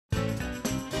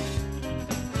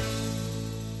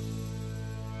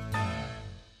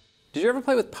Did you ever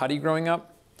play with putty growing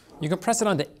up? You can press it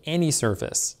onto any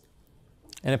surface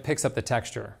and it picks up the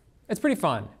texture. It's pretty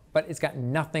fun, but it's got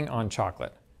nothing on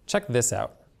chocolate. Check this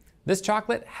out. This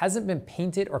chocolate hasn't been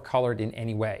painted or colored in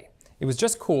any way. It was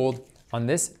just cooled on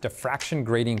this diffraction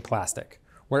grating plastic,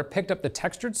 where it picked up the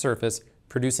textured surface,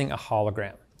 producing a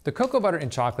hologram. The cocoa butter in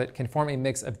chocolate can form a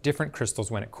mix of different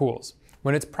crystals when it cools.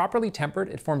 When it's properly tempered,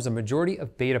 it forms a majority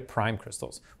of beta prime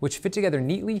crystals, which fit together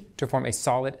neatly to form a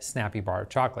solid, snappy bar of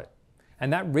chocolate.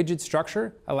 And that rigid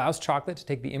structure allows chocolate to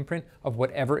take the imprint of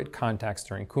whatever it contacts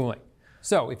during cooling.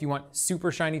 So if you want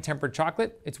super shiny tempered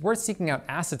chocolate, it's worth seeking out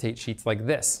acetate sheets like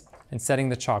this and setting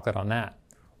the chocolate on that.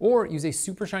 Or use a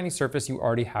super shiny surface you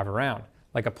already have around,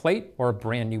 like a plate or a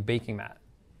brand new baking mat.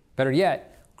 Better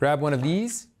yet, grab one of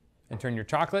these and turn your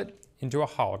chocolate into a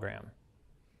hologram.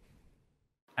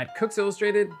 At Cooks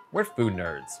Illustrated, we're food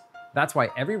nerds. That's why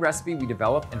every recipe we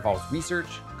develop involves research,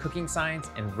 cooking science,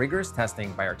 and rigorous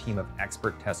testing by our team of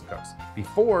expert test cooks,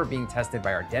 before being tested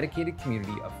by our dedicated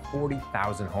community of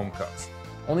 40,000 home cooks.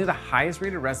 Only the highest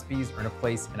rated recipes earn a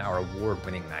place in our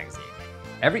award-winning magazine.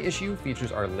 Every issue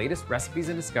features our latest recipes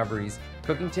and discoveries,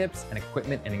 cooking tips, and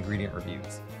equipment and ingredient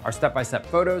reviews. Our step-by-step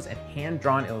photos and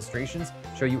hand-drawn illustrations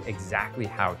show you exactly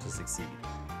how to succeed.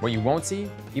 What you won't see,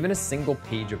 even a single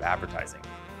page of advertising.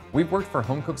 We've worked for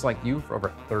home cooks like you for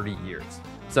over 30 years.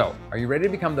 So, are you ready to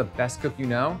become the best cook you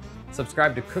know?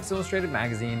 Subscribe to Cooks Illustrated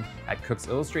magazine at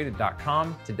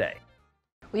cooksillustrated.com today.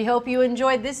 We hope you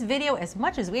enjoyed this video as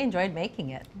much as we enjoyed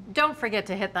making it. Don't forget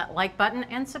to hit that like button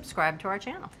and subscribe to our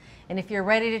channel. And if you're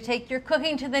ready to take your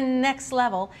cooking to the next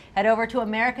level, head over to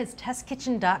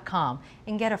americastestkitchen.com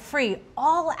and get a free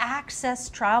all-access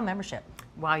trial membership.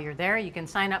 While you're there, you can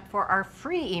sign up for our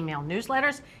free email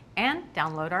newsletters and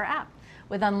download our app.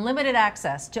 With unlimited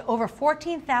access to over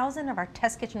 14,000 of our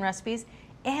test kitchen recipes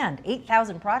and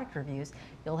 8,000 product reviews,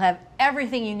 you'll have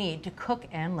everything you need to cook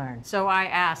and learn. So I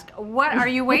ask, what are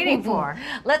you waiting for?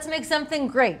 Let's make something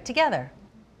great together.